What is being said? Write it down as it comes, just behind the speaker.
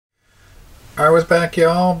I was back,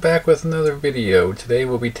 y'all, back with another video. Today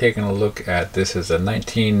we'll be taking a look at, this is a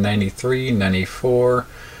 1993-94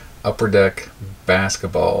 Upper Deck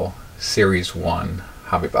Basketball Series 1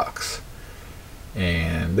 Hobby Box.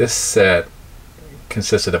 And this set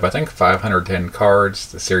consisted of, I think, 510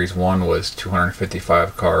 cards. The Series 1 was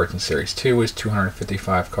 255 cards, and Series 2 was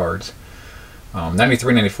 255 cards.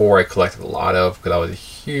 93-94 I collected a lot of because I was a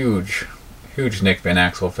huge Nick Van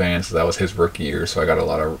Exel fan, so that was his rookie year, so I got a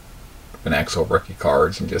lot of Van Exel rookie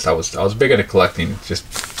cards, and just I was big into collecting just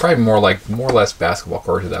probably more or less basketball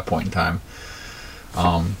cards at that point in time.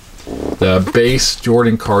 The base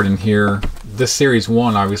Jordan card in here, this Series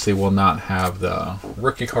 1 obviously will not have the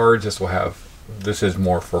rookie cards. This is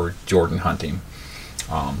more for Jordan hunting.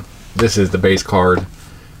 This is the base card.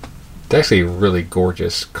 It's actually a really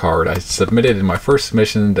gorgeous card. I submitted in my first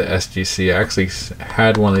submission to SGC. I actually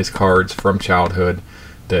had one of these cards from childhood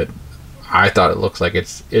that I thought it looks like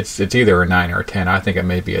it's either a 9 or a 10. I think it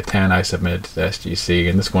may be a 10. I submitted to the SGC,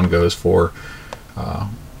 and this one goes for a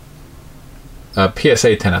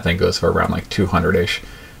PSA 10. I think goes for around like 200-ish.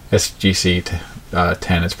 SGC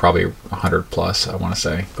 10 is probably 100 plus, I want to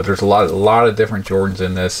say. But there's a lot of different Jordans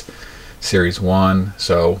in this Series 1,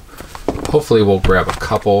 so hopefully we'll grab a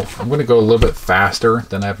couple. I'm going to go a little bit faster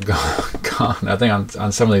than I've gone. I think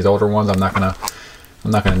on some of these older ones, I'm not going to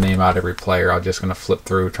name out every player. I'm just going to flip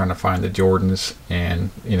through trying to find the Jordans and,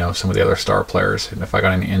 you know, some of the other star players. And if I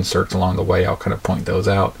got any inserts along the way, I'll kind of point those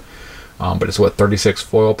out. But it's 36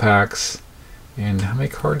 foil packs. And how many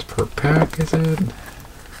cards per pack is it?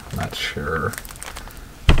 I'm not sure.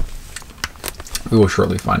 We will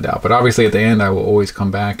shortly find out. But obviously at the end, I will always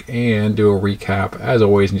come back and do a recap, as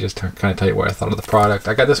always, and just kind of tell you what I thought of the product.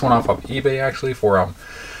 I got this one off of eBay, actually, for I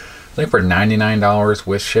think for $99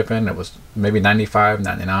 with shipping. It was maybe $95,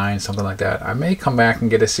 $99, something like that. I may come back and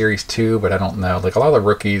get a Series 2, but I don't know. Like a lot of the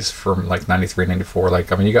rookies from like 93, 94,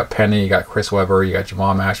 like, I mean, you got Penny, you got Chris Webber, you got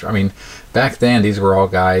Jamal Masher. I mean, back then, these were all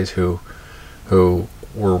guys who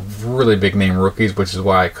were really big name rookies, which is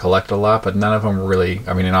why I collect a lot, but none of them really,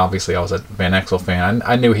 I mean, and obviously I was a Van Exel fan.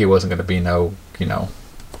 I knew he wasn't going to be no, you know,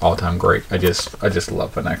 all-time great. I just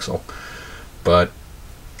love Van Exel. But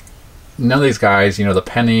none of these guys, you know, the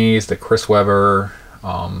Pennies, the Chris Webber,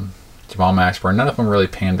 Jamal Mashburn, none of them really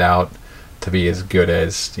panned out to be as good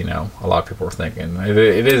as, you know, a lot of people were thinking.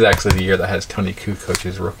 It is actually the year that has Tony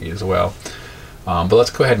Kukoc's rookie as well. But let's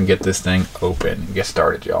go ahead and get this thing open and get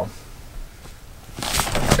started, y'all.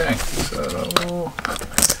 Okay, so like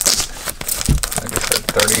I said,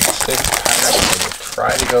 36 packs. We'll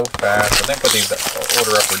try to go fast. I think with these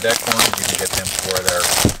older Upper Deck ones, you can get them where they're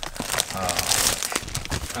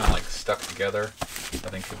kind of like stuck together. I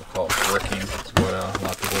think people call it bricking. That's what a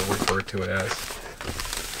lot of people refer to it as.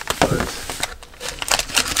 But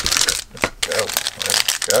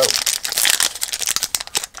let's go.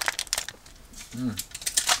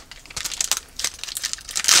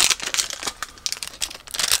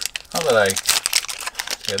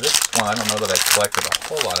 This one, I don't know that I collected a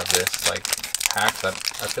whole lot of this, like packs. I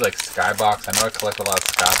feel like Skybox, I know I collect a lot of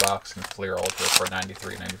Skybox and Fleer Ultra for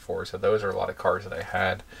 93, 94, so those are a lot of cards that I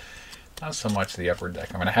had. Not so much the Upper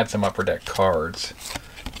Deck. I mean, I had some Upper Deck cards,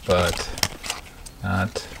 but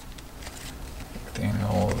not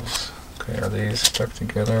Daniels. Okay, are these stuck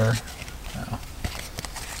together? No.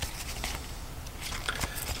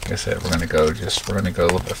 Like I said, we're gonna go a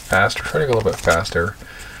little bit faster. Try to go a little bit faster.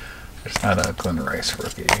 It's not a Glenn Rice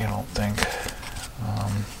rookie, I don't think.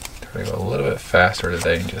 Try to go a little bit faster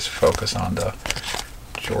today and just focus on the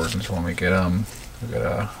Jordans when we get them. We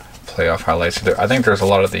got playoff highlights. I think there's a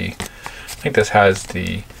lot of the. I think this has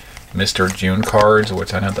the Mr. June cards,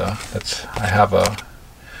 which I know I have a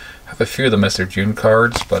few of the Mr. June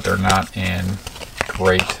cards, but they're not in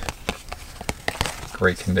great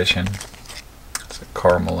condition. It's a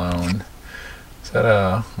Karl Malone. Is that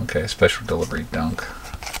okay? Special delivery dunk.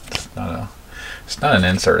 It's not an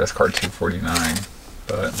insert. That's card 249.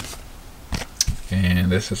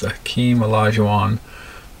 And this is a Hakeem Olajuwon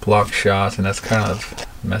block shots, and that's kind of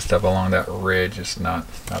messed up along that ridge. It's not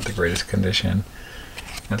the greatest condition.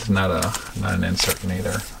 That's not an insert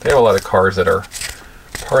neither. They have a lot of cards that are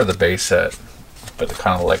part of the base set, but they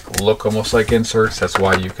kind of like look almost like inserts. That's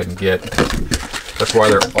why you can get. That's why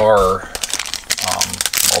there are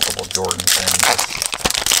multiple Jordans in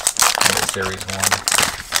the Series 1.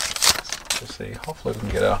 Let's see. Hopefully we can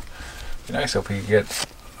get it'd be nice if we could get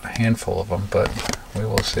a handful of them, but we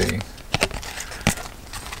will see.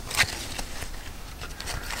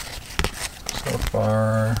 So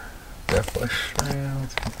far, Deathly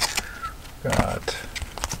Strength. Got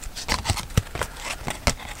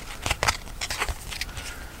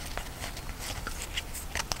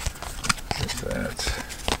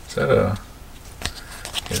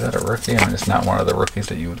Is that a rookie? I mean, it's not one of the rookies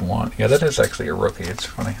that you would want. Yeah, that is actually a rookie. It's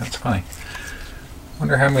funny. That's funny.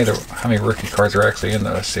 Wonder how many rookie cards are actually in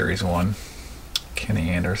the Series 1. Kenny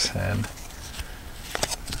Anderson.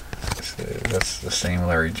 That's the same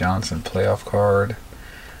Larry Johnson playoff card.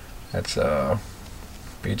 That's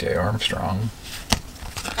B.J. Armstrong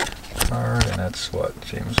card, and that's what,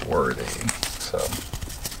 James Worthy. So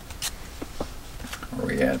where are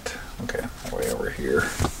we at? Okay, way over here.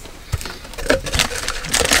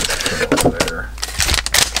 Over there.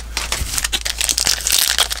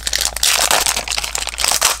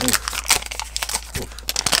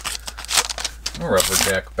 Rubber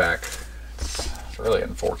deck back. It's really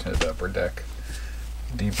unfortunate that Upper Deck.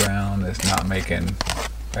 D Brown is not making.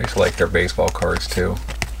 I used to like their baseball cards too.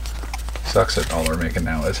 Sucks that all they're making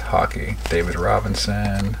now is hockey. David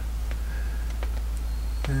Robinson.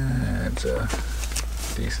 It's a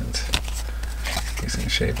decent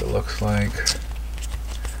shape, it looks like.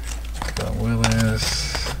 Bill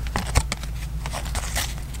Willis.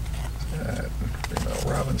 Remo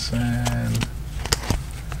Robinson.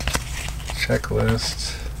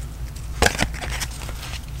 Checklist.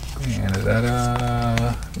 And is that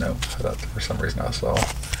no, I thought for some reason I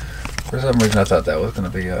thought that was going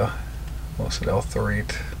to be a Wilson L3.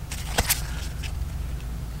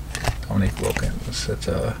 Dominique Wilkins. It's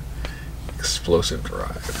a explosive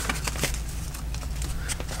drive.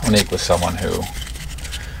 Dominique was someone who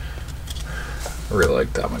I really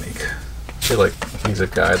like Dominique. I feel like he's a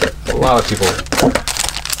guy that a lot of people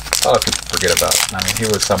forget about. I mean, he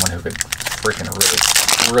was someone who could freaking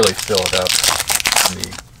really fill it up in the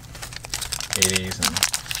 80s and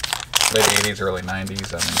late 80s, early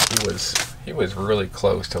 90s. I mean, he was really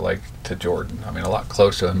close to Jordan. I mean, a lot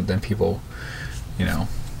closer than people, you know.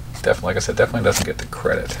 Definitely, like I said, definitely doesn't get the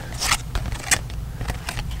credit.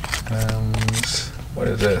 What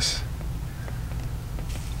is this?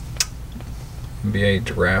 NBA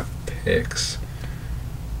draft picks,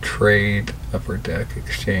 trade, Upper Deck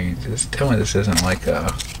exchange. Just tell me this isn't like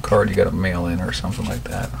a card you got to mail in or something like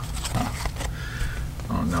that. Huh.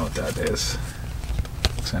 I don't know what that is.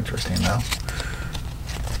 Looks interesting though.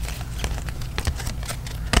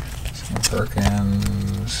 Sam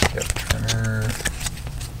Perkins, Jeff Turner.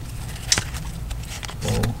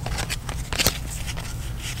 Cool.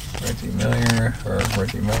 Reggie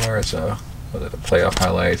Miller. It's a playoff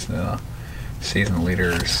highlights and then a season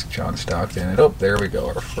leaders, John Stockton. And, oh, there we go,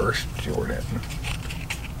 our first Jordan.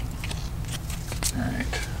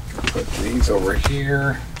 Alright, put these over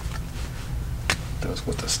here. Those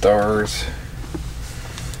with the stars.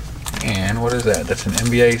 And what is that? That's an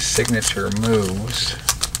NBA Signature Moves.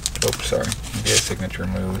 Oops, sorry. NBA Signature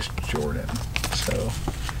Moves Jordan. So,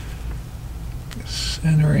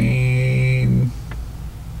 centering.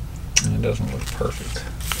 It doesn't look perfect.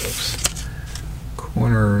 Oops.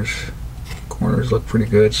 Corners look pretty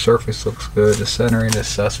good. Surface looks good. The centering is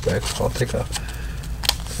suspect. So I'll take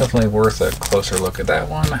definitely worth a closer look at that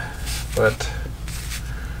one. But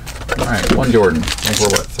alright, one Jordan. I think we're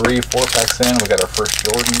what, 3-4 packs in. We got our first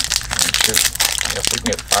Jordan. And shoot, if we can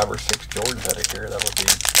get 5 or 6 Jordans out of here, that would be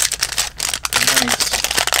nice.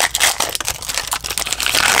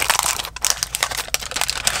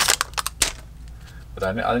 But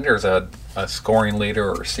I think there's a scoring leader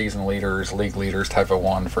or season leaders, league leaders type of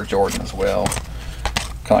one for Jordan as well.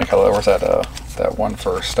 Kind of like how there was that one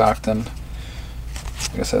for Stockton.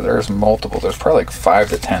 Like I said, there's multiple. There's probably like 5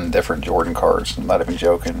 to 10 different Jordan cards. I'm not even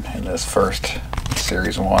joking in this first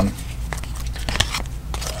Series 1.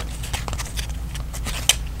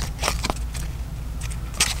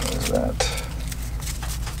 What is that?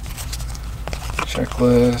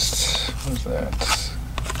 Checklist. What is that?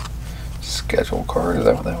 Schedule card, is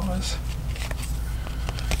that what that was?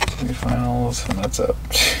 Semifinals, and that's a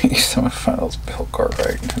semifinals build card,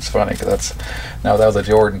 right? It's funny because now if that was a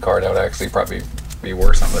Jordan card, that would actually probably be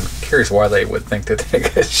worth something. Curious why they would think to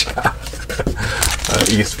take a shot,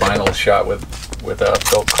 East Finals shot with a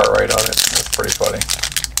build card right on it. That's pretty funny.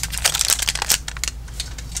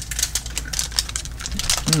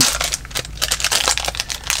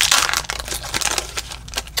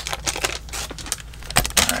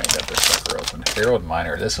 Harold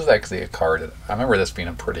Miner. This was actually a card that I remember this being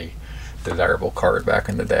a pretty desirable card back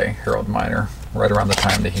in the day. Harold Miner, right around the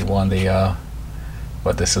time that he won the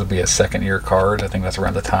this will be a second year card. I think that's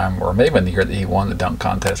around the time, or maybe in the year that he won the dunk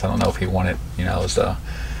contest. I don't know if he won it. You know, it was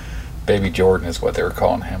Baby Jordan is what they were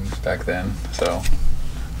calling him back then. So,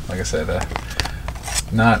 like I said,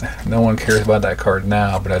 no one cares about that card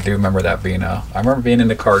now, but I do remember that being I remember being in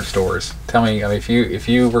the card stores. Tell me, I mean, if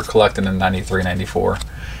you were collecting in '93, '94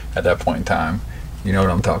 at that point in time, you know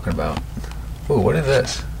what I'm talking about. Ooh, what is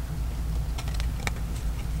this?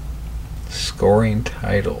 Scoring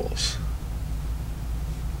titles.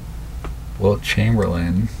 Wilt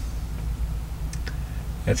Chamberlain.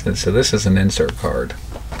 That's it. So this is an insert card.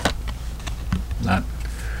 Not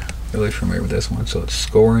really familiar with this one. So it's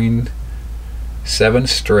scoring 7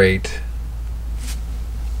 straight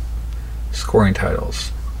scoring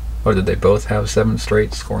titles. Or did they both have 7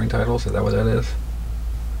 straight scoring titles? Is that what that is?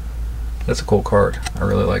 That's a cool card. I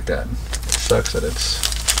really like that. It sucks that it's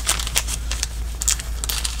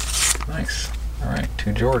nice. Alright,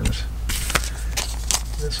 2 Jordans.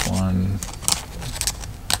 This one,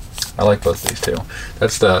 I like both of these too.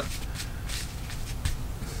 That's the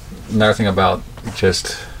another thing about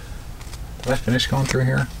just, did I finish going through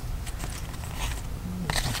here?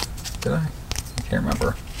 Did I? I can't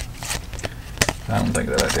remember. I don't think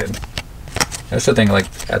that I did. That's the thing,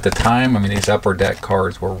 like at the time, I mean, these upper deck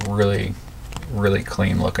cards were really, really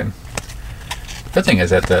clean looking. The thing is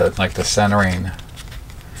that the centering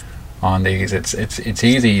on these, it's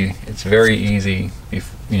easy, it's very easy,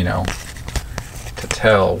 you know, to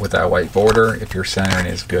tell with that white border if your centering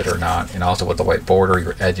is good or not. And also with the white border,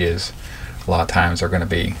 your edges a lot of times are going to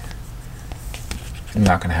be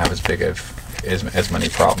not going to have as many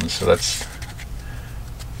problems. So that's,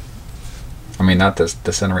 I mean, not that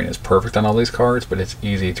the centering is perfect on all these cards, but it's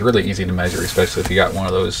easy. It's really easy to measure, especially if you got one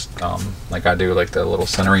of those, like I do, like the little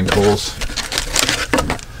centering tools.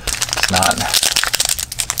 It's not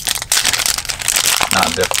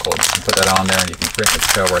difficult. You can put that on there and you can pretty much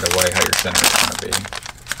tell right away how your center is going to be.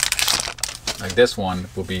 Like this one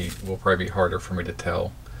will probably be harder for me to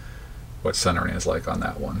tell what centering is like on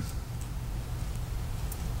that one.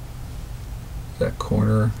 That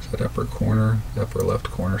corner, is that upper corner, the upper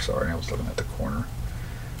left corner? Sorry, I was looking at the corner.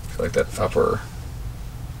 I feel like that upper,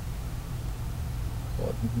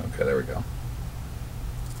 well, okay, there we go.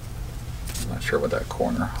 I'm not sure what that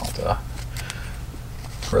corner, I'll have to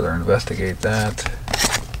further investigate that.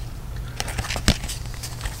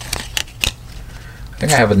 I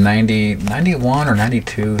think I have a 91 or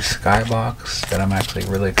 92 Skybox that I'm actually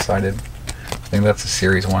really excited. I think that's a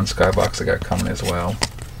Series 1 Skybox I got coming as well.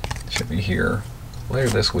 Should be here later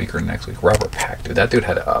this week or next week. Robert Pack, dude, that dude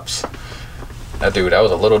had ups. That dude, that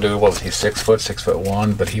was a little dude. What was he? 6 foot,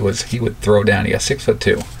 6'1", but he would throw down. Yeah,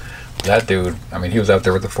 6'2". That dude, I mean, he was out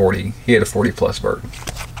there with the 40. He had a 40+ vert.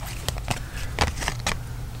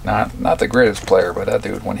 Not the greatest player, but that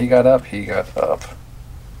dude, when he got up, he got up.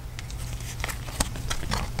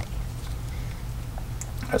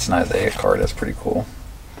 That's an Isaiah card. That's pretty cool.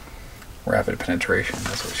 Rapid penetration.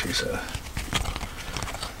 That's what she said.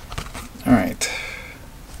 All right.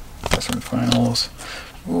 Western Finals.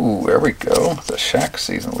 Ooh, there we go. It's a Shaq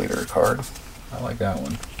season leader card. I like that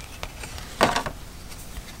one.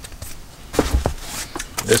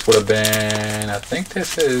 This would have been, I think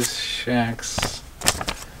this is Shaq's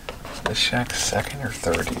second or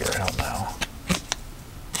third year. I don't know.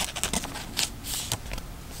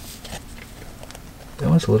 That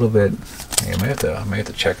was a little bit, I may have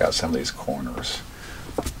to check out some of these corners.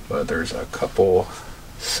 But there's a couple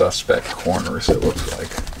suspect corners, it looks like.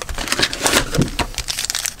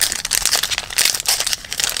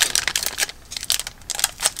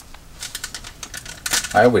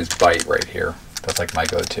 I always bite right here. That's like my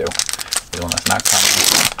go-to. The one that's not coming,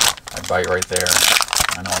 I bite right there.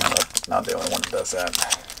 I know I'm not the only one that does that.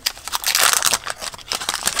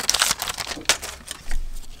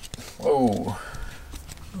 Whoa.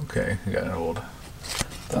 Okay, we got an old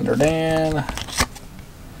Thunder Dan.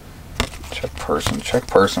 Chuck Person. Chuck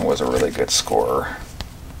Person was a really good scorer.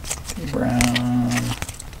 T. Brown.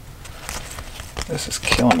 This is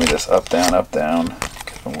killing me, this up, down, up, down.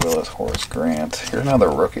 Kevin Willis, Horace Grant. Here's another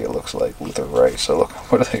rookie, it looks like, Luther Wright. So look,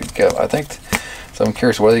 what do they get? I think, so I'm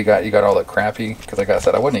curious whether you got all that crappy, because like I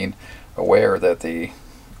said, I wasn't even aware that the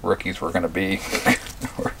rookies were going to be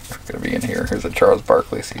in here. Here's a Charles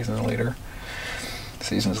Barkley season's leader.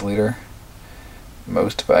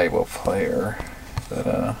 Most valuable player.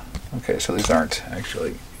 Okay, so these aren't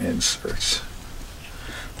actually inserts.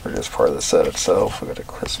 They're just part of the set itself. We got a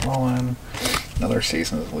Chris Mullin, another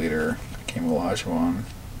season's leader, Hakeem Olajuwon,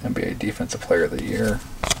 NBA Defensive Player of the Year,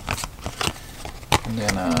 and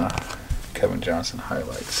then Kevin Johnson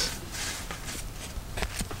highlights.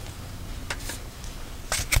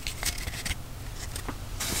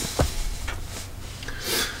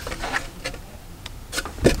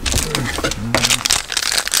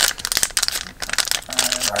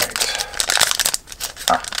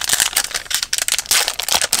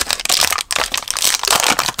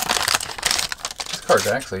 Cards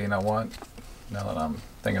actually, you know what? Now that I'm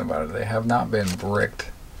thinking about it, they have not been bricked.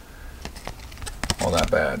 Well, all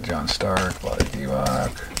that bad. John Stark, Vlade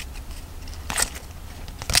Divac.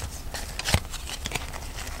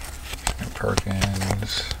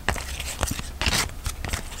 Perkins.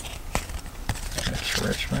 Mitch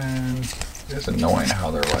Richmond. It's annoying how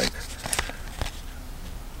they're like.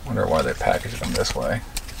 Wonder why they packaged them this way.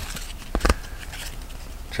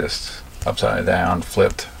 Just upside down,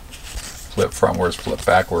 flipped, flip frontwards, flip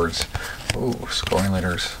backwards. Ooh, scoring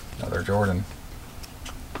leaders. Another Jordan.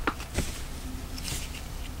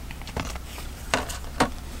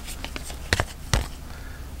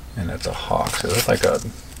 And it's a Hawk. So it's like a.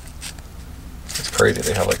 It's crazy.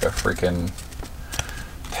 They have like a freaking.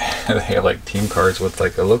 They have like team cards with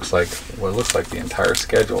like it looks like what looks like the entire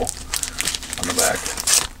schedule on the back.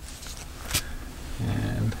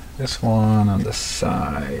 And this one on the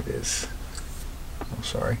side is. Oh,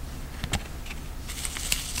 sorry.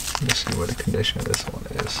 Let's see what the condition of this one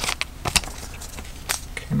is.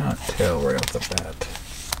 Cannot tell right off the bat.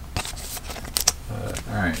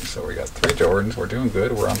 Alright, so we got 3 Jordans. We're doing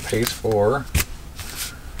good. We're on pace for.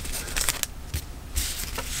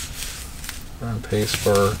 We're on pace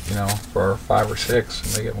for, you know, for 5 or 6,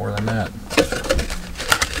 and they get more than that.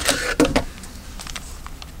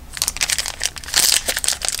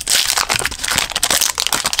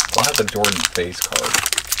 I'll have the Jordan base card.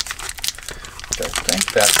 I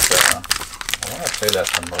think that's, I want to say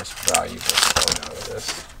that's the most valuable card out of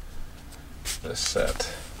this set.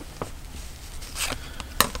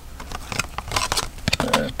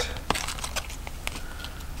 That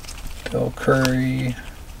Del Curry.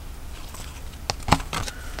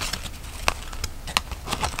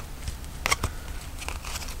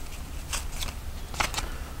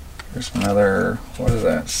 Here's another, what is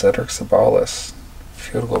that? Cedric Sabalas.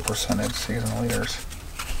 Field goal percentage, season leaders.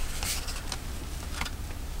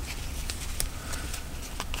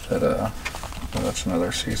 That that's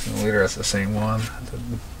another season leader. That's the same one.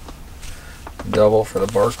 The double for the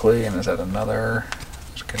Barkley, and is that another?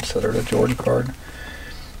 It's considered a Jordan card.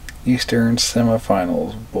 Eastern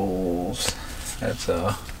semifinals, Bulls. That's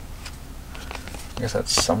I guess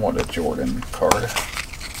that's somewhat a Jordan card.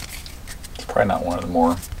 It's probably not one of the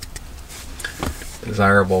more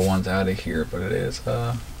desirable ones out of here, but it is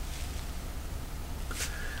a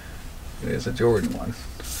Jordan one.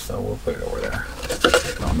 So we'll put it over there.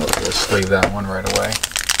 We'll sleeve that one right away.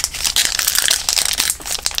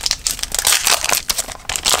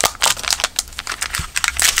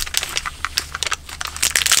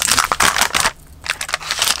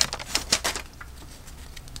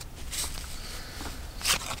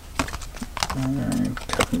 Alright,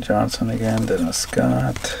 Kevin Johnson again, Dennis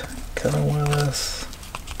Scott, Kevin Willis.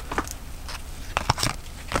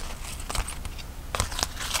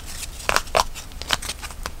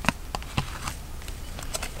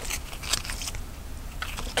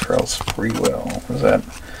 Latrell Sprewell. Was that?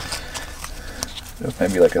 It was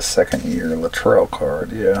maybe like a second year Latrell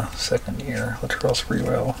card. Yeah, second year Latrell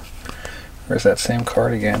Sprewell. There's that same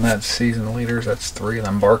card again. That's season leaders. That's 3 of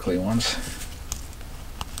them Barkley ones.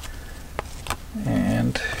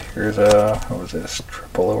 And here's what was this?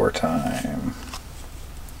 Triple overtime.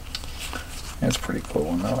 It's pretty cool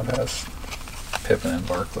one though. It has Pippen and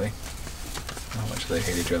Barkley. How much they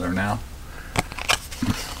hate each other now.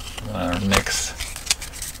 Another Knicks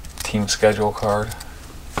team schedule card.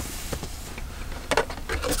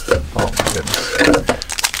 Oh my goodness.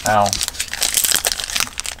 Now,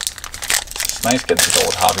 it's nice getting these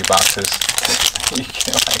old hobby boxes. You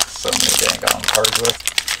get like so many dang on cards with.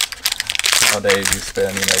 Nowadays you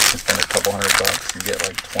spend, you can spend a couple $100 and get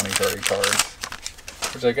like 20, 30 cards.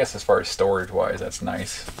 Which I guess as far as storage wise, that's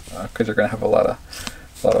nice. Because you're going to have a lot of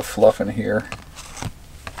fluff in here.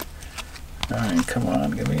 Alright, come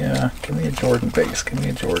on, give me a Jordan base. Give me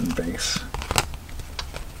a Jordan base.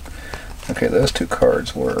 Okay, those 2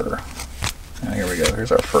 cards were. Here we go.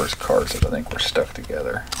 Here's our first cards that I think were stuck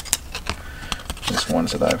together. These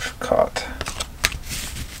ones that I've caught.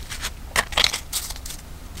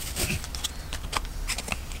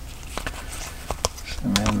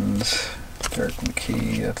 Simmons, Derek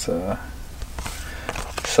McKee. That's a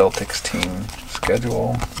Celtics team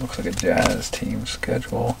schedule. Looks like a Jazz team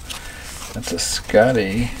schedule. That's a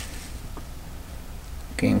Scotty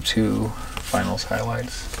Game 2 Finals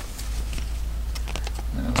highlights.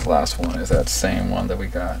 And this last one is that same one that we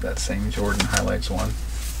got, that same Jordan highlights one.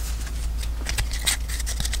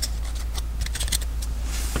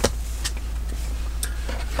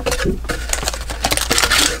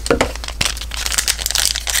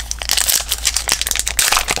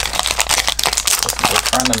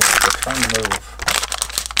 We're trying to move.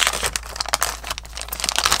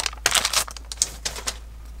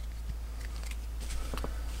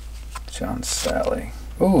 John Sally.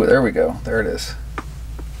 Ooh, there we go. There it is.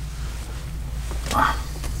 Alright,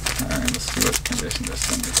 let's see what condition this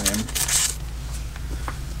thing is in.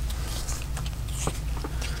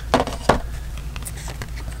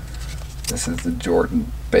 This is the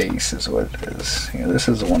Jordan base is what it is. Yeah, this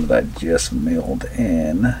is the one that I just milled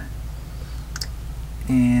in.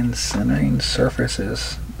 And centering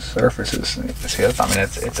surfaces. See, I mean,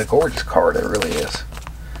 it's a gorgeous card. It really is.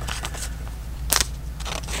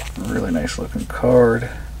 Really nice looking card.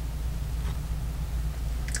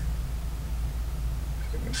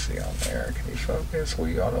 You can see on there. Can you focus? Will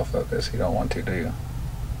you autofocus? You don't want to, do you?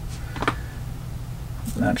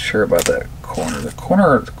 Not sure about that corner. The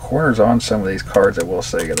corner's on some of these cards. I will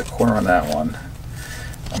say, the corner on that one,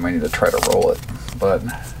 I might need to try to roll it. But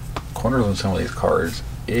corners on some of these cards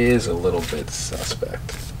is a little bit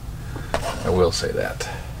suspect. I will say that.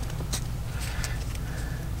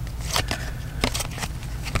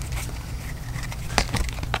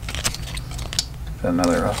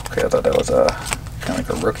 Another, okay, I thought that was a kind of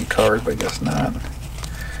like a rookie card, but I guess not.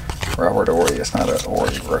 Robert Horry, it's not an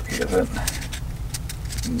Horry rookie, is it?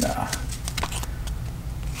 Nah.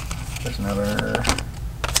 There's another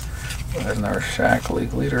Shaq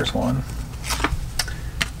League Leaders one.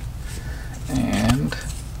 And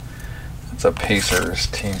it's a Pacers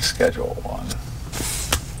team schedule one.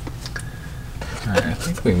 Alright, I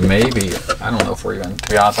think we may be, I don't know if we're even, to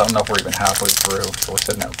be honest, I don't know if we're even halfway through. So we're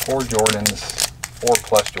sitting at 4 Jordans, 4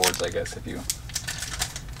 plus Jordans, I guess, if you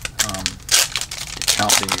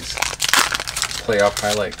count these playoff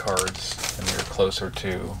highlight cards, and you're closer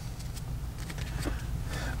to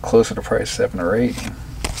price 7 or 8.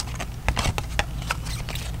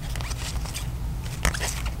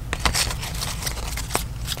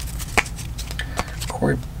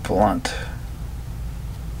 Corey Blunt.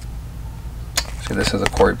 See, this is a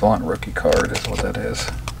Corey Blunt rookie card, is what that is.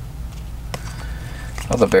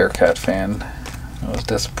 I was a Bearcat fan. I was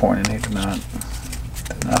disappointed he did not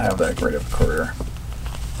have that great of a career.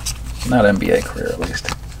 Not NBA career, at least.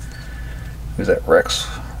 Who's that? Rex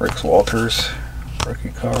Walters rookie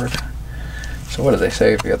card. So what did they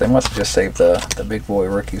save? Yeah, they must have just saved the big boy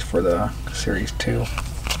rookies for the Series 2.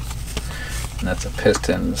 And that's a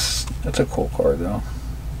Pistons. That's a cool card though.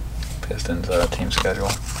 Pistons team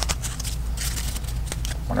schedule.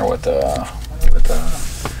 Wonder what the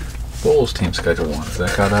Bulls team schedule one is.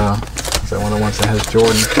 That got is that one of the ones that has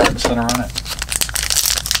Jordan center on it?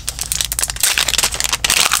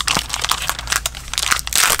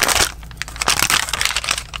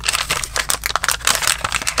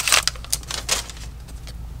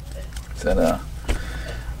 Is that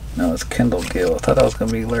no, it's Kendall Gill. I thought that was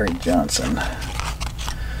gonna be Larry Johnson.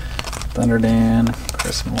 Thunder Dan,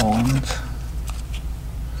 Chris Mullins,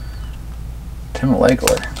 Tim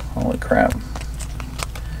Legler. Holy crap.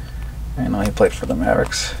 I know he played for the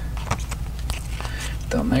Mavericks.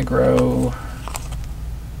 Del Negro.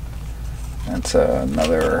 That's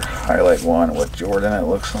another highlight one with Jordan, it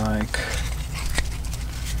looks like.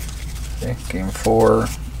 Okay, Game 4,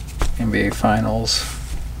 NBA Finals.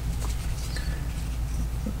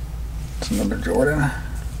 It's another Jordan.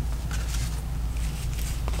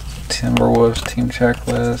 Timberwolves team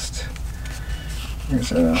checklist.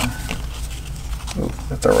 Here's a, ooh,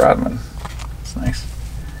 that's a Rodman. That's nice.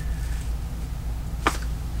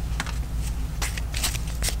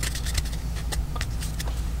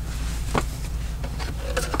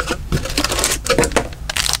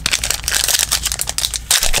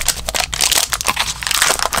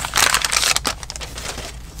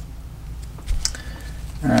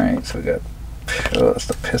 Alright, so we got, oh, that's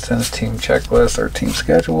the Pistons team checklist, or team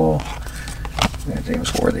schedule. Yeah,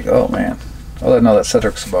 James Worthy, oh man. Oh no, that's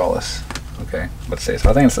Cedric Sabalas. Okay, let's see,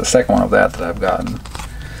 so I think it's the second one of that I've gotten.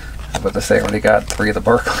 But to say I already got 3 of the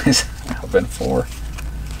Barclays. I've been 4.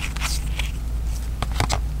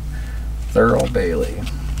 Thurl Bailey.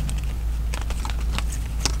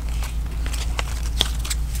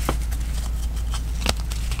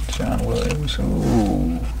 John Williams,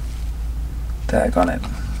 ooh. Tag on it.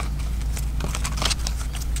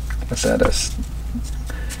 What's that?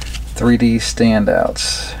 3D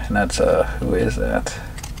standouts, and that's who is that?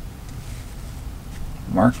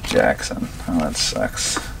 Mark Jackson. Oh, that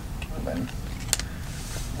sucks. I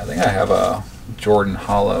think I have a Jordan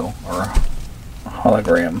Hollow or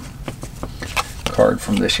hologram card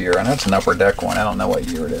from this year, and that's an upper deck one. I don't know what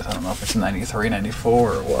year it is. I don't know if it's 93,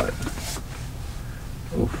 94, or what.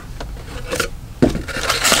 Oof.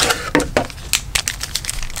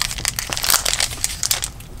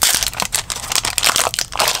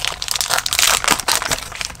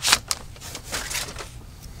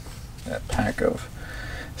 That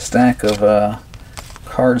stack of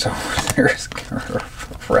cards over There's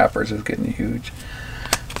Rappers is getting huge.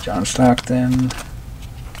 John Stockton.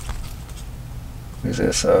 Who's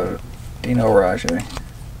this? Dino Rajay.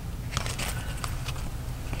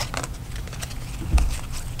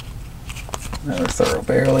 Another Thurl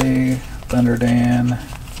Bailey. Thunder Dan.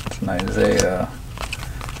 It's an Isaiah.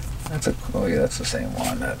 That's a, oh yeah, that's the same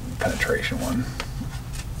one, that penetration one.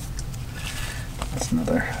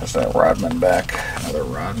 That's that Rodman back. Another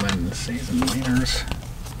Rodman season leaders.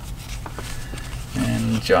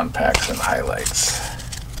 And John Paxson highlights.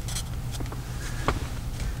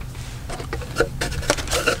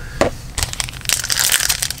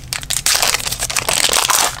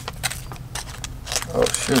 Oh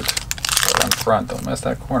shoot, right on front, don't mess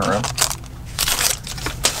that corner up.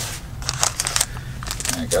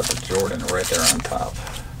 I got the Jordan right there on top.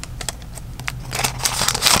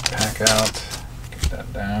 Pack out, get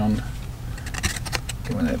that down.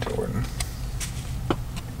 Give me that Jordan.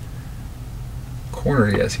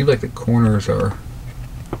 Corner, yeah, it seems like the corners are,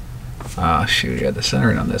 shoot, yeah, the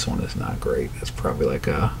centering on this one is not great. It's probably like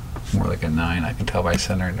a, more like a 9. I can tell by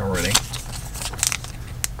centering already.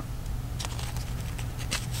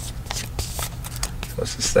 So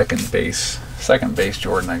it's the second base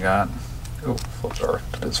Jordan I got. Oh, flipped our,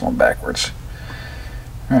 put this one backwards.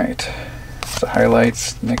 Alright, so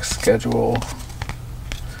highlights, next schedule.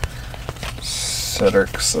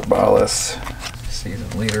 Cedric Sabalas,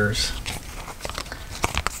 season leaders.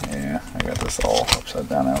 Yeah, I got this all upside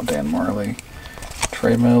down now. Dan Marley,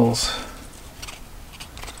 Trey Mills,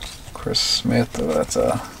 Chris Smith, oh, that's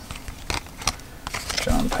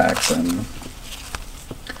John Paxson.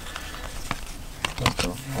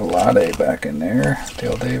 Vlade back in there,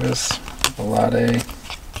 Dale Davis, Vlade,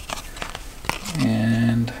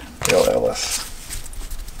 and Dale Ellis.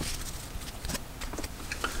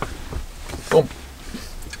 Boom.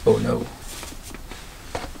 Oh no.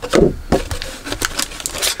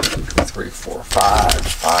 3, 4, 5.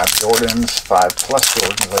 5 Jordans, 5 plus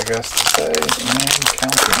Jordans, I guess to say, and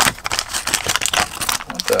counting.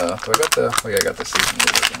 What the? Do I got the? Oh yeah, I got the season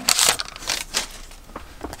leaders one.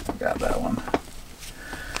 I got that one.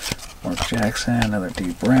 Mark Jackson, another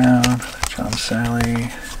D Brown, John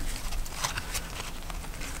Sally.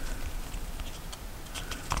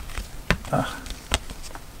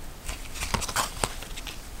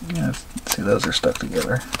 Yeah, see, those are stuck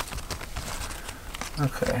together.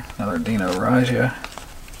 Okay, another Dino Raja.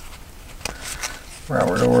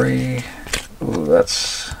 Robert Ory. Ooh,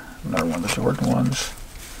 that's another one of the Jordan ones.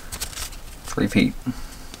 Repeat.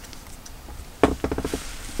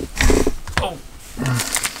 Oh.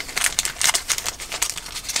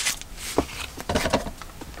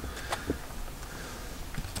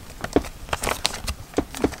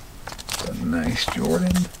 A nice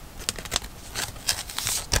Jordan.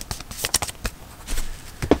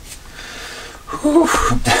 Whew.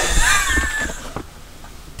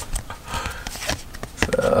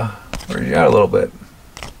 So, where's you at a little bit?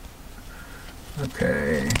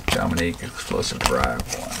 Okay, Dominique Explosive Drive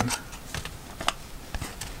one.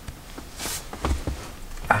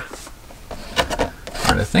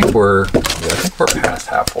 Alright, I think we're past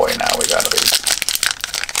halfway now. We gotta be.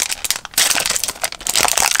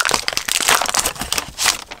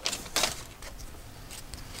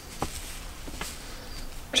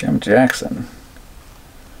 Jim Jackson.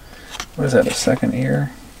 What is that, a second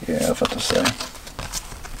year? Yeah, I was about to say.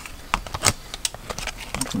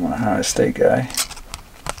 From an Ohio State guy.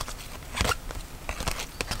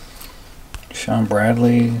 Sean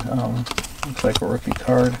Bradley, looks like a rookie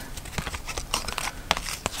card.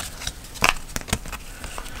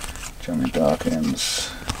 Jimmy Dawkins.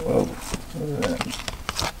 Whoa, what is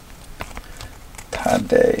that? Todd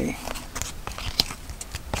Day.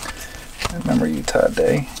 I remember you, Todd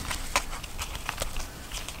Day.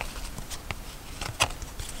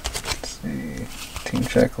 Team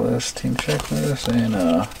checklist,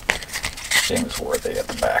 and James Worthy at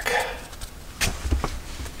the back.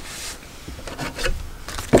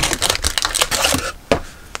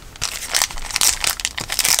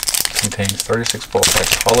 Contains 36 full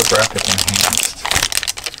text, holographic enhanced.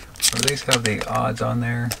 Do these have the odds on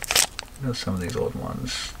there? I know some of these old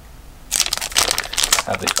ones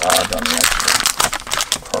have the odds on the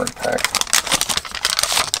actual card pack.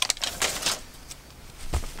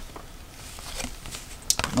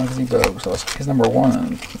 Muggsy Bogues, so he's number 1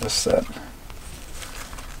 in this set.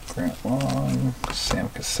 Grant Long, Sam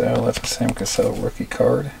Cassell, that's a Sam Cassell rookie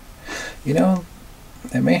card. You know,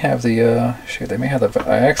 they may have the, they may have the,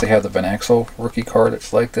 I actually have the Van Exel rookie card.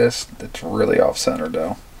 It's like this. It's really off-center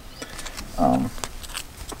though.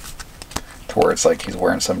 to where it's like he's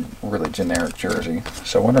wearing some really generic jersey.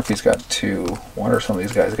 So I wonder if he's got two. I wonder if some of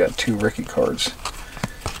these guys got two rookie cards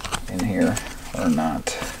in here or not.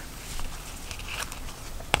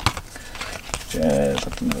 Jazz,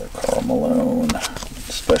 another Karl Malone,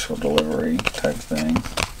 special delivery type thing.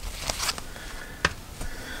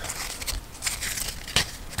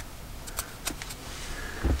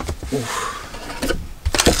 Oof.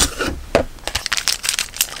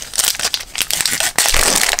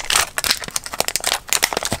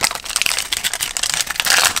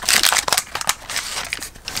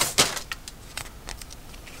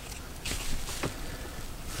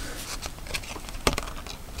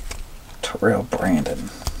 Terrell Brandon.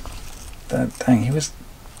 That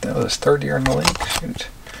was his third year in the league. Shoot.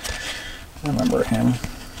 I remember him.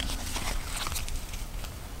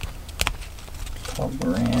 Paul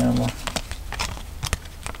Graham.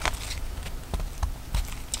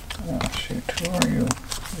 Oh shoot, who are you?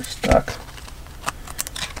 You're stuck.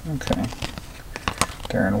 Okay.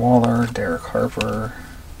 Darren Waller, Derek Harper.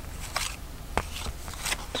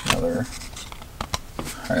 It's another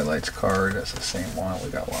highlights card. That's the same one. We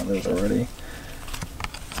got one of those already.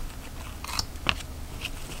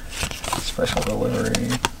 Special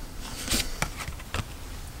delivery.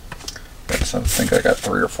 I think I got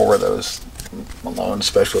 3 or 4 of those Malone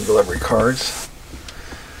special delivery cards.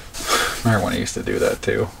 Remember when I used to do that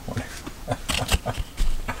too?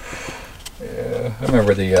 Yeah, I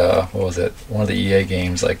remember the what was it? One of the EA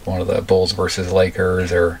games, like one of the Bulls versus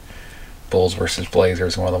Lakers or Bulls versus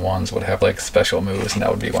Blazers. One of the ones would have like special moves, and that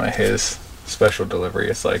would be one of his special delivery.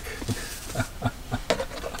 It's like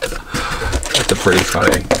it's a pretty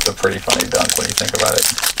funny dunk when you think about it.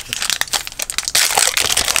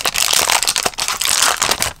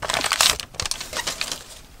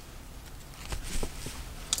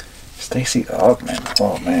 Stacey Augmon.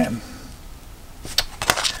 Oh man,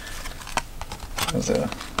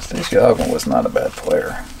 Stacey Augmon was not a bad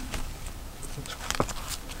player.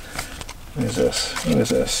 Who is this? Who is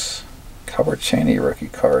this? Coward Chaney rookie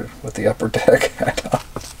card with the upper deck.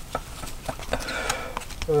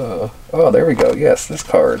 Oh, there we go. Yes, this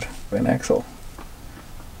card, Van Exel.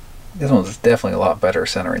 This one's definitely a lot better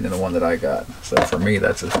centering than the one that I got. So for me,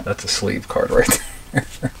 that's a sleeve card right there.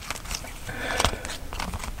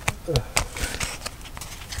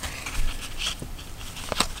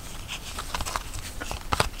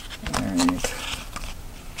 Alright.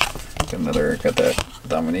 Got that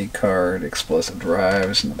Dominique card, explosive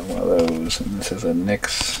drives, another one of those, and this is a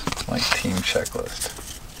Knicks like team checklist.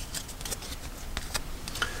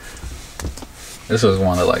 This was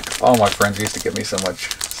one that like all my friends used to give me such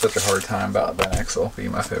a hard time about Van Exel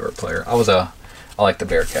being my favorite player. I like the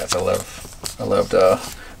Bearcats. I loved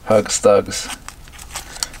Hugs Thugs.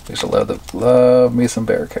 I used to love me some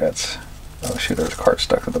Bearcats. Oh shoot, there's a card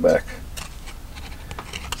stuck in the back.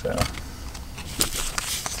 So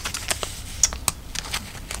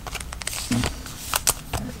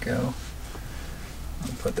go.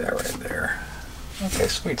 I'll put that right there. Okay,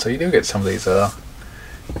 sweet. So you do get some of these.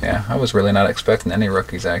 Yeah, I was really not expecting any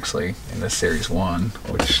rookies actually in this Series 1.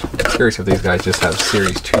 Which I'm curious if these guys just have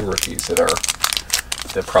Series 2 rookies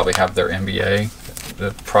that probably have their NBA.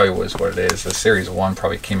 That probably was what it is. The Series 1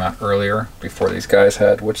 probably came out earlier before these guys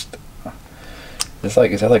had. Which is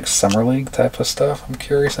that like summer league type of stuff? I'm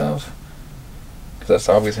curious of. Because that's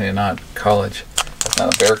obviously not college. It's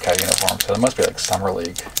not a Bearcat uniform, so it must be like summer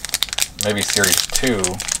league. Maybe Series 2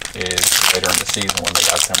 is later in the season when they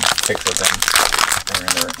got some picks of them. They're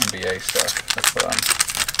in their NBA stuff.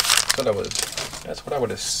 That's what I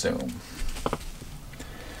would assume.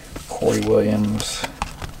 Corey Williams.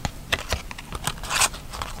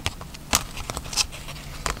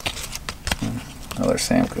 Another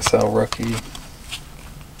Sam Cassell rookie.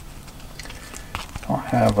 I don't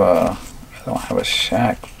have a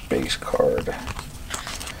Shaq base card.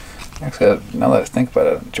 Actually, now that I think about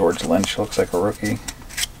it, George Lynch looks like a rookie.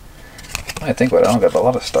 When I think about it, I don't got a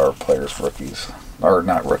lot of star players rookies. Or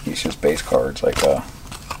not rookies, just base cards. Like a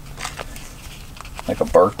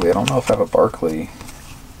Barkley. I don't know if I have a Barkley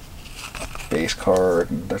base card.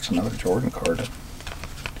 And that's another Jordan card.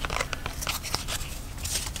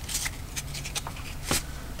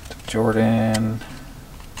 Jordan.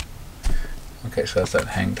 Okay, so that's that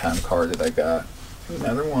hang time card that I got.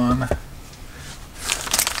 Another one.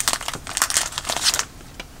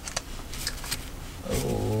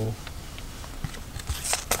 Oh.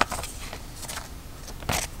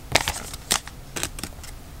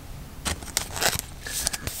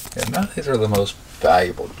 Yeah, none of these are the most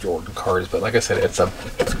valuable Jordan cards, but like I said, it's a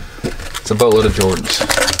boatload of Jordans.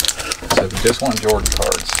 So if you just want Jordan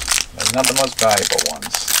cards, they're not the most valuable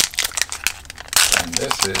ones. And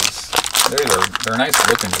this is They're nice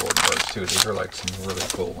looking Jordan birds too. These are like some really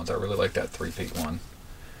cool ones. I really like that 3-peat one.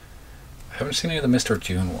 I haven't seen any of the Mr.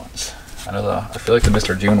 June ones. I feel like the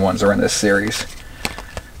Mr. June ones are in this series.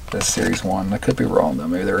 This series 1. I could be wrong though.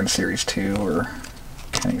 Maybe they're in series 2 or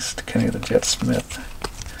Kenny the Jet Smith.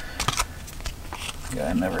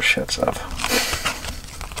 Guy never shuts up.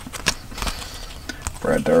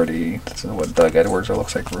 Brad Daugherty. This is what Doug Edwards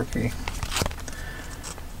looks like, rookie.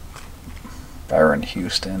 Byron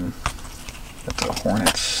Houston. That's a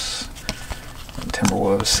Hornets and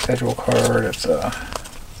Timberwolves schedule card. It's a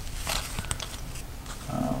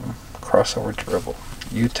crossover dribble.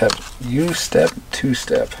 U-step,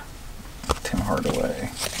 two-step. Tim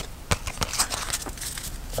Hardaway.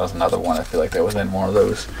 That was another one. I feel like that was in one of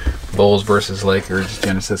those Bulls versus Lakers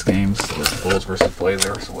Genesis games. It was Bulls versus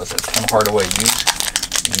Blazers. So was it Tim Hardaway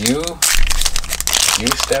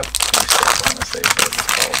U-step, two-step? I'm gonna say what it's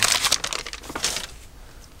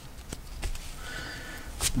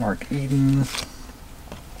called. Mark Eden.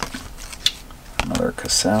 Another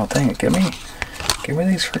Cassell. Dang it, give me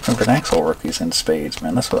these freaking Vernaxel rookies in spades,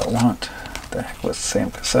 man. That's what I want. The heck was Sam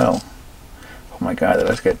Cassell? Oh my god, did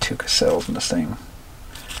I just get 2 Cassells in the same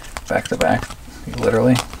back to back?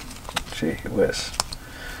 Literally? Gee whiz.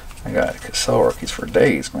 I got Cassell rookies for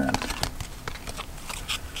days, man.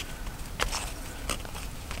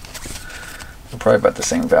 They're probably about the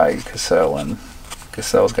same value, Cassell, and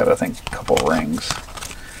Cassell's got, I think, a couple rings.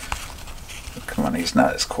 Come on, he's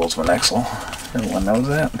not as cool as Vernaxel. Everyone knows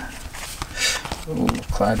that. Ooh,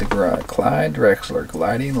 Clyde Drexler,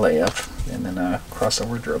 gliding layup, and then a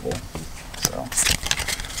crossover dribble. So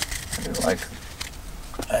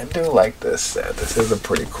I do like this set. This is a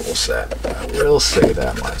pretty cool set. I will say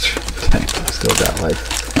that much.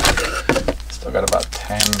 Still got about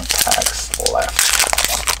 10 packs left.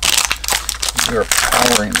 We are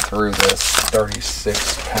powering through this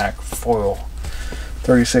 36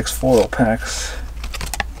 foil packs.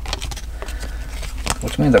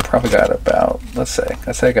 Which means I probably got about, let's say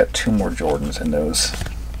I got 2 more Jordans in those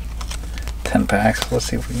 10 packs. Let's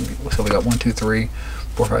see if we can, so we got 1, 2, 3,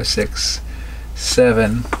 4, 5, 6,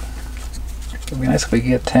 7. It'd be nice if we could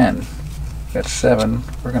get 10. We got 7.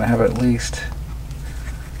 We're gonna have at least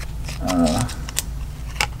I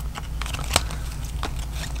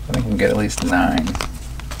think we can get at least 9.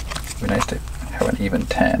 It'd be nice to have an even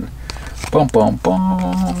 10. Boom, boom,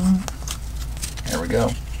 boom. There we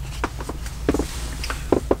go.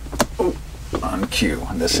 On cue.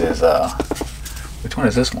 And this is which one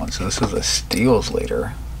is this one? So this is a Steals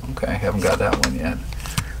later. Okay, haven't got that one yet.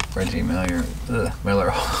 Reggie Miller.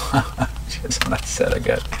 That's what I said I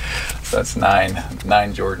got. So that's 9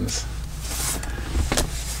 Jordans.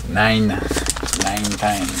 9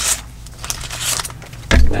 times.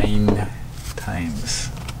 9 times.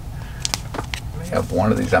 I have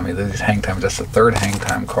one of these. I mean, these hang times. That's the 3rd hang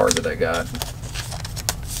time card that I got.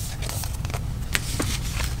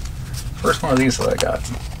 First one of these that I got.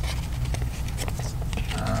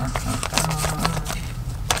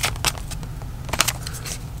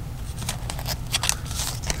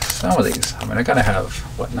 Some of these. I mean, I gotta have,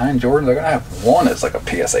 what, 9 Jordans? I gotta have one that's like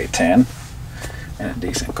a PSA 10 and a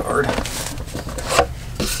decent card.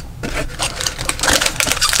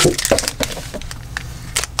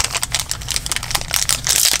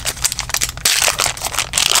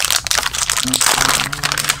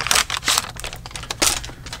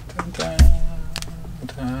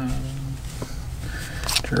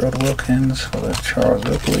 Gerald Wilkins for the Charles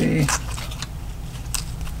Oakley.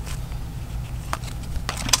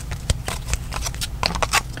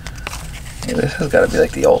 Yeah, this has got to be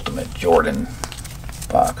like the ultimate Jordan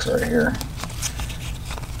box right here.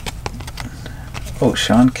 Oh,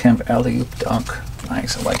 Sean Kemp alley-oop dunk.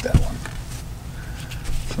 Nice, I like that one.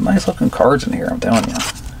 Some nice looking cards in here, I'm telling you.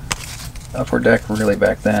 Upper Deck really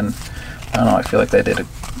back then. I don't know, I feel like they did a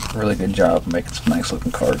really good job making some nice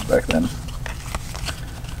looking cards back then.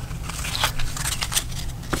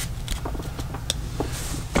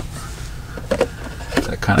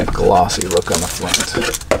 That kind of glossy look on the front.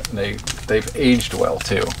 They've aged well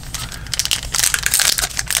too.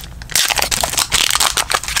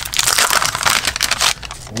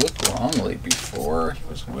 Luke Longley before he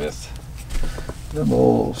was with the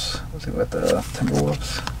Bulls. Was he with the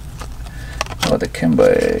Timberwolves? Oh, the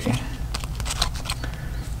Dikembe.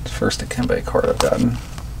 It's the first Dikembe card I've gotten.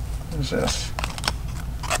 What is this?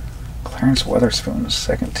 Clarence Weatherspoon's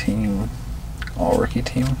 2nd team, all-rookie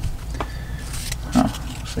team. Huh.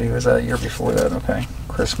 So he was that year before that. Okay.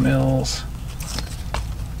 Chris Mills.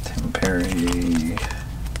 Tim Perry.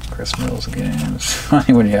 Chris Mills again. It's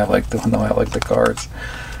funny when you have like the cards.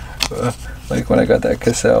 Like when I got that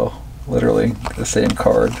Cassell, literally the same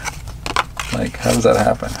card. Like, how does that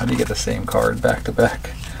happen? How do you get the same card back to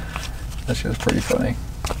back? That's just pretty funny.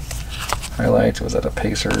 Highlights was at a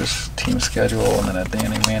Pacers team schedule, and then a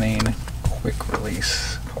Danny Manning quick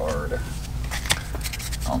release card.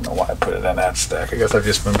 I don't know why I put it in that stack. I guess I've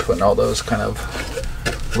just been putting all those kind of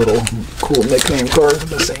little cool nickname cards in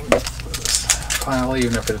the same pile,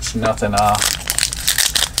 even if it's nothing. I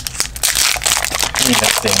mean,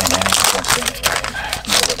 that's Danny Manning. That's Danny Manning.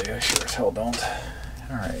 Nobody, I sure as hell don't.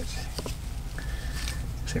 All right.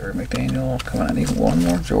 Xavier McDaniel. Come on, I need one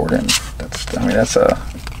more Jordan. That's a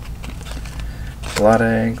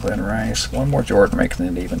Vlade, Glenn Rice. One more Jordan making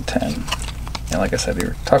it even 10. And like I said,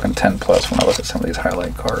 you're talking 10 plus when I look at some of these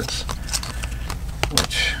highlight cards,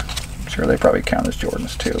 which I'm sure they probably count as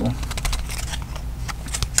Jordans too.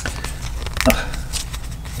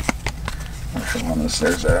 Which one is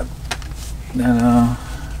there's that? No.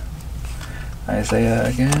 Isaiah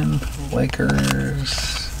again.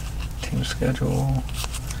 Lakers team schedule.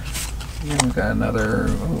 And we've got another.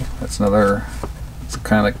 Ooh, that's another. It's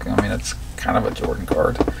kind of. I mean, it's kind of a Jordan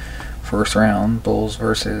card. First round, Bulls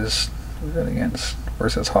versus. Who's that against?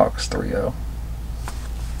 Versus Hawks 3-0.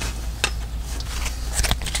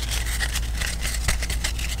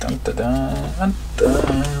 Dun dun dun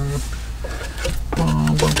dun.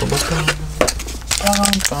 Bum, bum, bum, bum,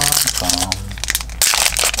 bum, bum, bum.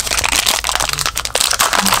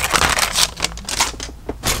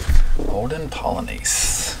 Olden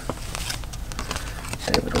Polynice.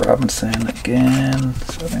 David Robinson again.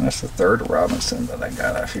 So I think that's the third Robinson that I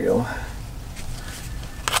got, I feel.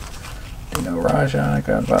 Dino Raja, I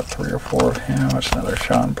got about 3 or 4 of him. That's another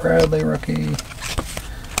Sean Bradley rookie.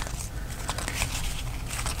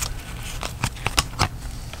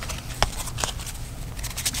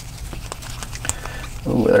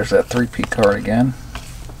 Ooh, there's that 3-peat card again.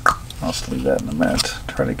 I'll just leave that in a minute.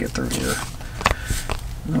 Try to get through here.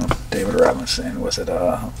 Oh, David Robinson. Was it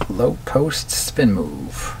a low post spin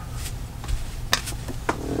move?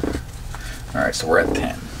 Alright, so we're at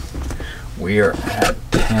 10. We are at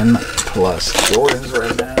 10 plus Jordans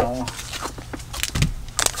right now.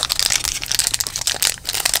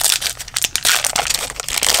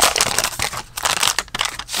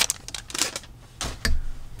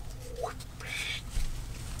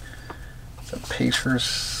 The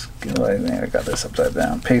Pacers. I think I got this upside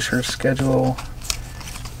down. Pacers schedule.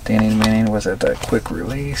 Danny Manning was at that quick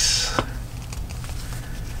release.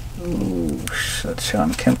 Ooh, that's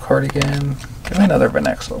Sean Kemp card again. Give me another Van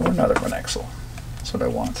Exel. Another Van Exel. That's what I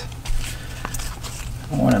want.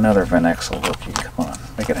 I want another Van Exel rookie. Come on,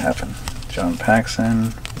 make it happen. John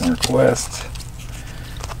Paxson, Mark West,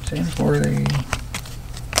 James Worthy,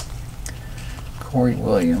 Corey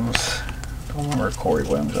Williams. Don't remember Corey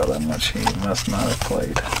Williams all that much. He must not have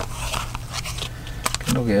played.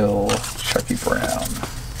 Kendall Gill, Chucky Brown.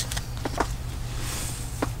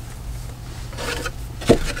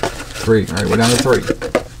 3. All right, we're down to 3.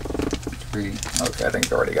 3. Okay, I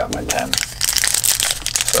think I already got my 10.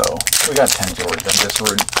 So we got 10 Jordans. I'm just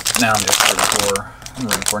rooting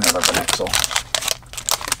for another Van Exel.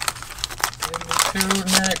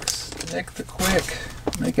 Next, Nick the Quick.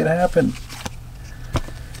 Make it happen.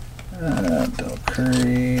 Del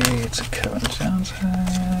Curry. It's a Kevin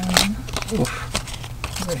Johnson. Oof.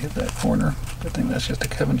 I hit that corner. Good thing that's just a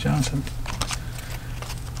Kevin Johnson.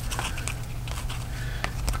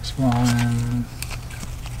 Mullen.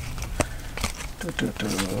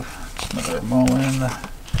 Another Mullen.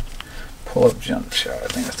 Pull-up jump shot. I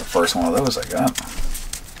think that's the first one of those I got.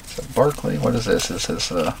 So Barkley. What is this? This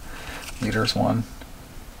is leaders one.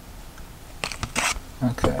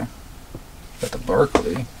 Okay. Got the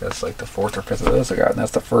Barkley. That's like the 4th or 5th of those I got. And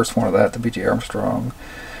that's the first one of that. The B.J. Armstrong.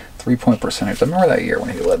 3-point percentage. I remember that year when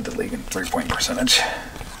he led the league in 3-point percentage.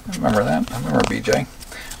 I remember that. I remember B.J.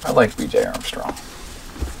 I like B.J. Armstrong.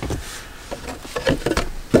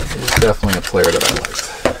 He's definitely a player that I liked.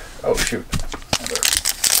 Oh shoot. Another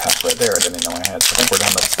pack right there I didn't even know I had. So I think we're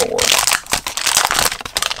down to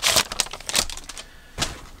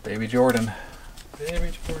 4. Baby Jordan.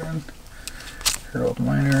 Baby Jordan. Harold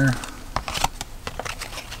Miner.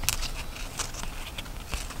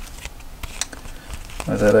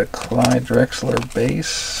 Was that a Clyde Drexler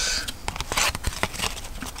base?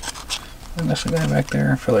 And that's the guy back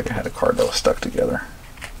there. I feel like I had a card that was stuck together.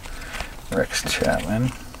 Rex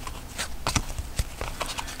Chapman.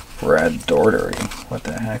 Brad Daugherty. What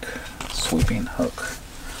the heck? Sweeping hook.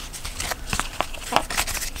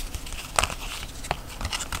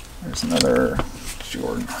 There's another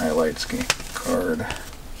Jordan highlights card.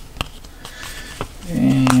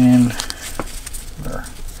 And another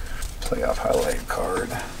playoff highlight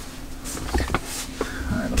card.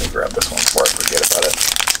 Alright, let me grab this one before I forget about it.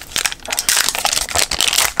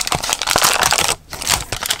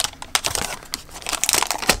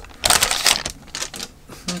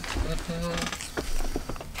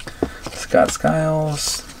 Scott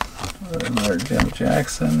Skiles, another Jim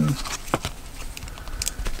Jackson.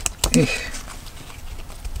 A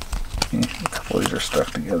couple of these are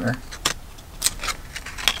stuck together.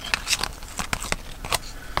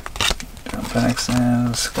 John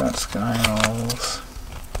Paxson, Scott Skiles,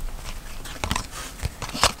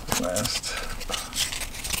 West.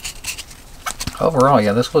 Overall,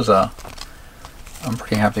 yeah, this was I'm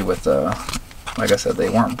pretty happy with like I said, they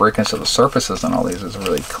weren't breaking, so the surfaces on all these is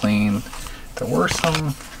really clean. There were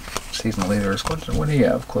some season leaders. What do you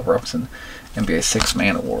have? Cliff Robinson, NBA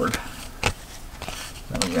Six-Man Award.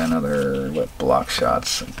 Then we got another block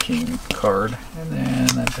shots and Keen card, and then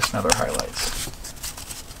just another highlights.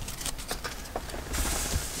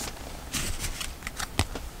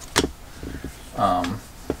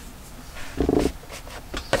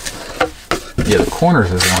 Yeah, the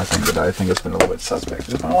corners is the only thing that I think has been a little bit suspect.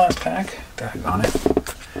 Is my last pack? Daggone it.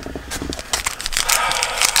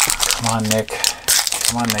 Come on, Nick.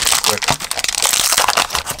 Come on, Nick, quick.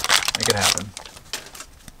 Make it happen.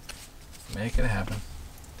 Make it happen.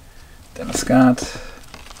 Dennis Scott.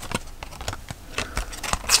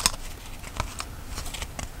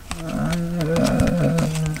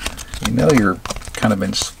 You know you're kind of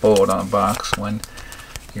been spoiled on a box when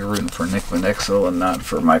you're rooting for Nick Van Exel and not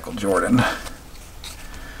for Michael Jordan.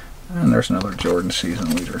 And there's another Jordan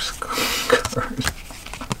season leaders card.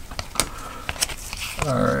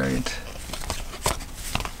 Alright.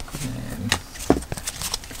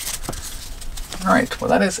 Alright, well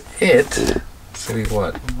that is it. Let's see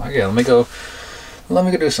what. Okay, let me go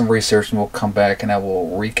do some research and we'll come back and I will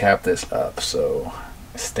recap this up. So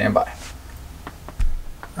stand by.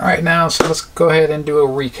 Alright, now so let's go ahead and do a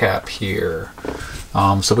recap here.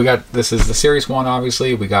 So we got, this is the Series 1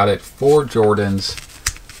 obviously. We got it 4 Jordans.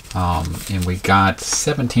 And we got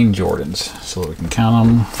 17 Jordans, so we can count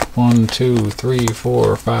them. 1, 2, 3,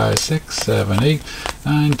 4, 5, 6, 7, 8,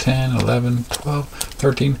 9, 10, 11, 12,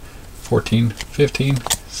 13, 14, 15,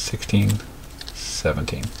 16,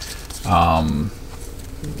 17.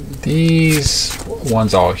 These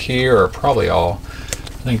ones all here are probably all,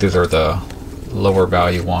 I think these are the lower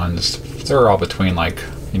value ones. They're all between like,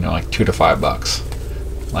 like $2 to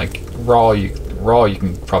 $5. Like raw you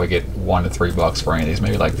can probably get $1 to $3 for any of these,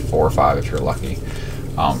 maybe like 4 or 5 if you're lucky,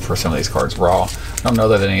 for some of these cards raw. I don't know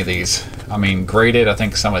that any of these, I mean graded, I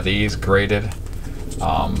think some of these graded,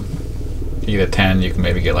 you get a 10, you can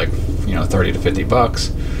maybe get like, $30 to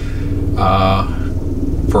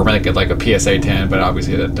 $50 for like a PSA 10, but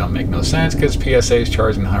obviously that don't make no sense because PSA is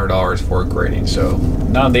charging $100 for grading, so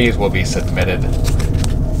none of these will be submitted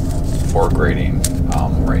for grading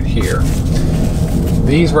right here.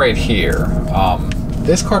 These right here,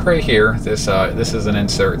 this card right here, this is an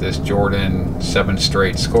insert, this Jordan 7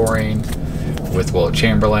 straight scoring with Wilt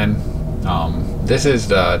Chamberlain. This is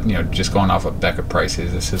the, just going off of Beckett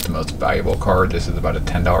prices, this is the most valuable card. This is about a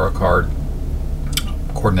 $10 card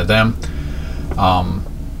according to them.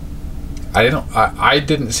 I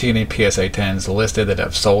didn't see any PSA 10s listed that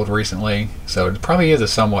have sold recently, so it probably is a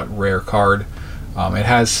somewhat rare card. It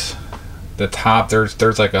has the top,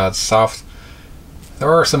 there's like a soft,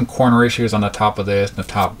 there are some corner issues on the top of this, and the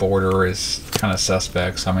top border is kind of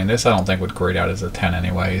suspect. So, I mean, this I don't think would grade out as a 10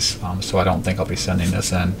 anyways, so I don't think I'll be sending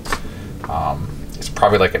this in. It's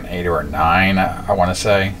probably like an 8 or a 9, I want to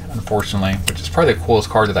say, unfortunately, which is probably the coolest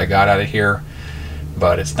card that I got out of here,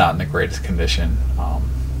 but it's not in the greatest condition,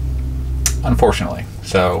 unfortunately.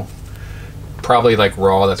 So, probably like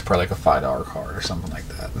raw, that's probably like a $5 card or something like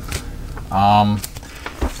that.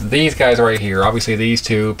 These guys right here, obviously these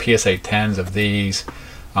two PSA 10s of these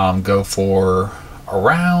go for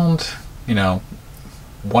around,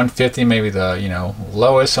 150, maybe the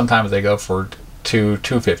lowest. Sometimes they go for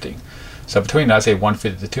 250. So between, I'd say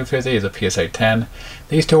 150 to 250 is a PSA 10.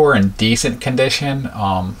 These two are in decent condition.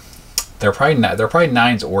 They're probably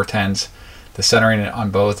 9s or 10s. The centering on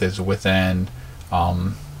both is within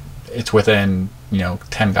it's within 10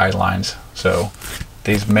 guidelines. So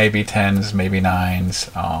these may be 10s, maybe 9s.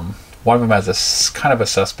 One of them has a kind of a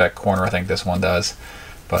suspect corner. I think this one does.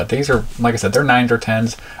 But these are, like I said, they're 9s or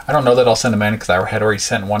 10s. I don't know that I'll send them in because I had already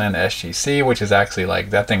sent one in to SGC, which is actually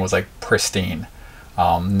like, that thing was like pristine.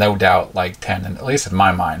 No doubt like 10, and at least in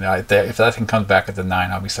my mind. If that thing comes back at the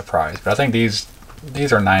 9, I'll be surprised. But I think these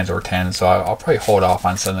are 9s or 10s, so I'll probably hold off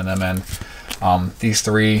on sending them in. These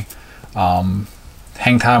three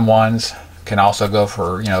hang time ones can also go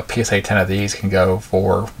for, PSA 10 of these can go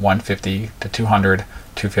for 150 to 200,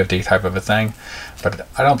 250 type of a thing. But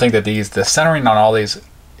I don't think that the centering on all these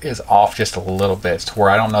is off just a little bit, to where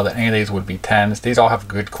I don't know that any of these would be 10s. These all have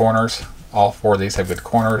good corners. All 4 of these have good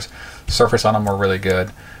corners. Surface on them are really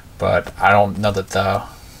good. but I don't know that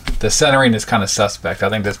the centering is kind of suspect. I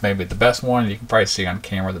think this may be the best one. You can probably see on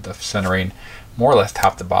camera that the centering, more or less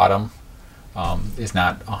top to bottom, is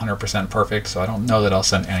not 100% perfect, so I don't know that I'll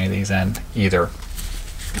send any of these in either.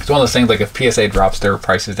 It's one of those things, like if PSA drops their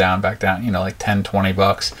prices back down, you know, like 10, 20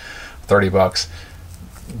 bucks, 30 bucks,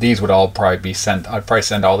 these would all probably be sent. I'd probably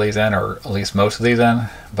send all these in, or at least most of these in,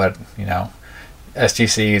 but you know,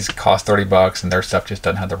 SGCs cost 30 bucks and their stuff just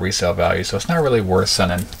doesn't have the resale value, so it's not really worth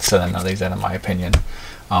sending none of these in my opinion.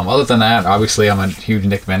 Other than that, obviously I'm a huge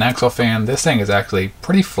Nick Van Exel fan. This thing is actually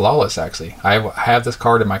pretty flawless actually. I have this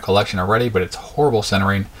card in my collection already, but it's horrible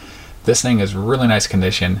centering. This thing is really nice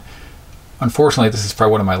condition. Unfortunately, this is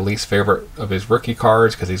probably one of my least favorite of his rookie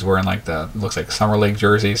cards because he's wearing like looks like Summer League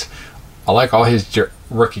jerseys. I like all his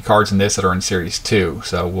rookie cards in this that are in Series 2,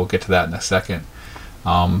 so we'll get to that in a second.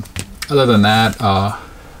 Other than that, a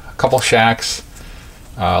couple Shaqs,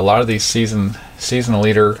 a lot of these season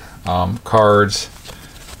leader cards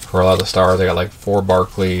for a lot of the stars. They got like 4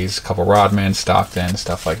 Barkleys, a couple Rodman, Stockton,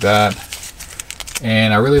 stuff like that.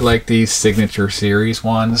 And I really like these signature series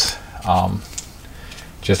ones.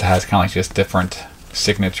 Just has kind of like just different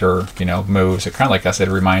signature, you know, moves. It kind of, like I said,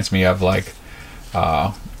 reminds me of like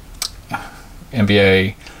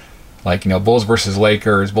NBA, like, you know, Bulls versus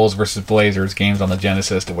Lakers, Bulls versus Blazers games on the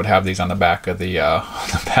Genesis that would have these on the back of the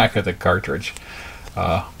back of the cartridge,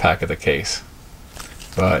 pack of the case.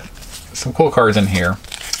 But some cool cards in here.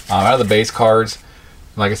 Out of the base cards,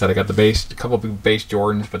 like I said, I got a couple of base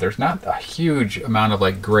Jordans, but there's not a huge amount of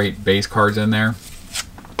like great base cards in there.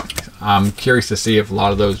 I'm curious to see if a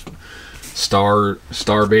lot of those star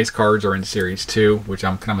base cards are in Series 2, which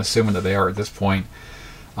I'm kind of assuming that they are at this point.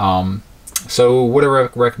 So would I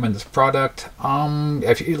recommend this product?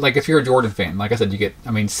 If you're a Jordan fan, like I said, you get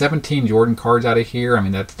 17 Jordan cards out of here. I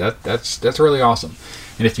mean that's really awesome.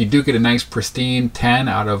 And if you do get a nice pristine 10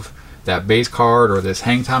 out of that base card or this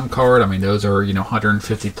hang time card, I mean those are, you know,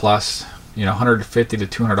 150 plus, you know, $150 to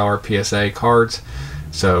 $200 PSA cards.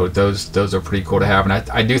 So those are pretty cool to have, and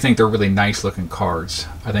I do think they're really nice looking cards.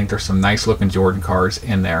 I think there's some nice looking Jordan cards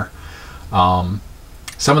in there. Some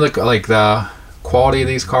of the quality of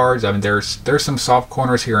these cards, I mean there's some soft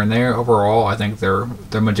corners here and there. Overall, I think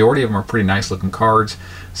the majority of them are pretty nice looking cards.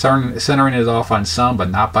 Centering is off on some, but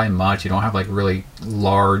not by much. You don't have like really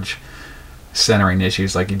large centering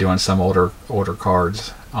issues like you do on some older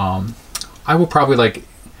cards. I will probably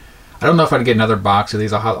I don't know if I'd get another box of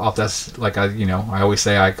these. I'll that's like I always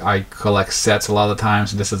say I collect sets a lot of the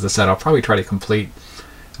times. This is the set I'll probably try to complete,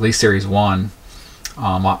 at least Series 1.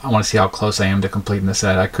 I want to see how close I am to completing the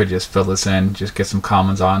set. I could just fill this in, just get some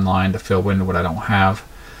commons online to fill in what I don't have.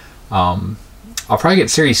 I'll probably get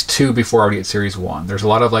Series 2 before I would get Series 1. There's a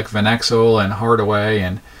lot of like Van Exel and Hardaway,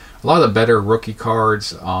 and a lot of the better rookie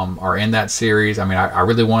cards are in that series. I mean, I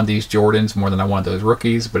really wanted these Jordans more than I wanted those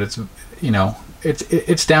rookies, but it's, you know,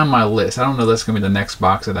 it's down my list. I don't know if that's going to be the next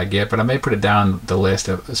box that I get, but I may put it down the list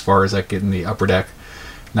as far as like getting the Upper Deck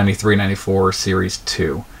 93-94 Series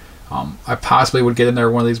 2. I possibly would get in there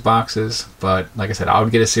one of these boxes, but like I said, I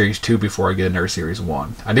would get a Series 2 before I get in there Series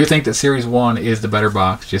 1. I do think that Series 1 is the better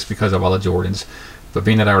box just because of all the Jordans, but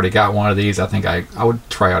being that I already got one of these, I think I would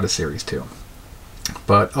try out a Series 2.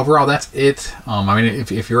 But overall, that's it. I mean,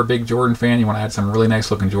 if you're a big Jordan fan, you want to add some really nice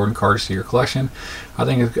looking Jordan cards to your collection, I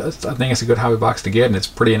think it's a good hobby box to get, and it's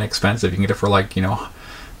pretty inexpensive. You can get it for like, you know,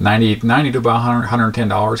 $90 to about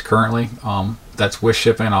 $110 currently. That's with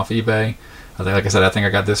shipping off eBay. Like I said, I think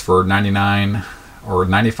I got this for $99 or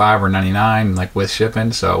 $95 or $99, like with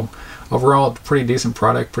shipping. So overall, pretty decent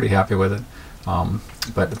product. Pretty happy with it.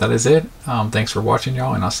 But that is it. Thanks for watching,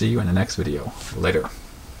 y'all, and I'll see you in the next video. Later.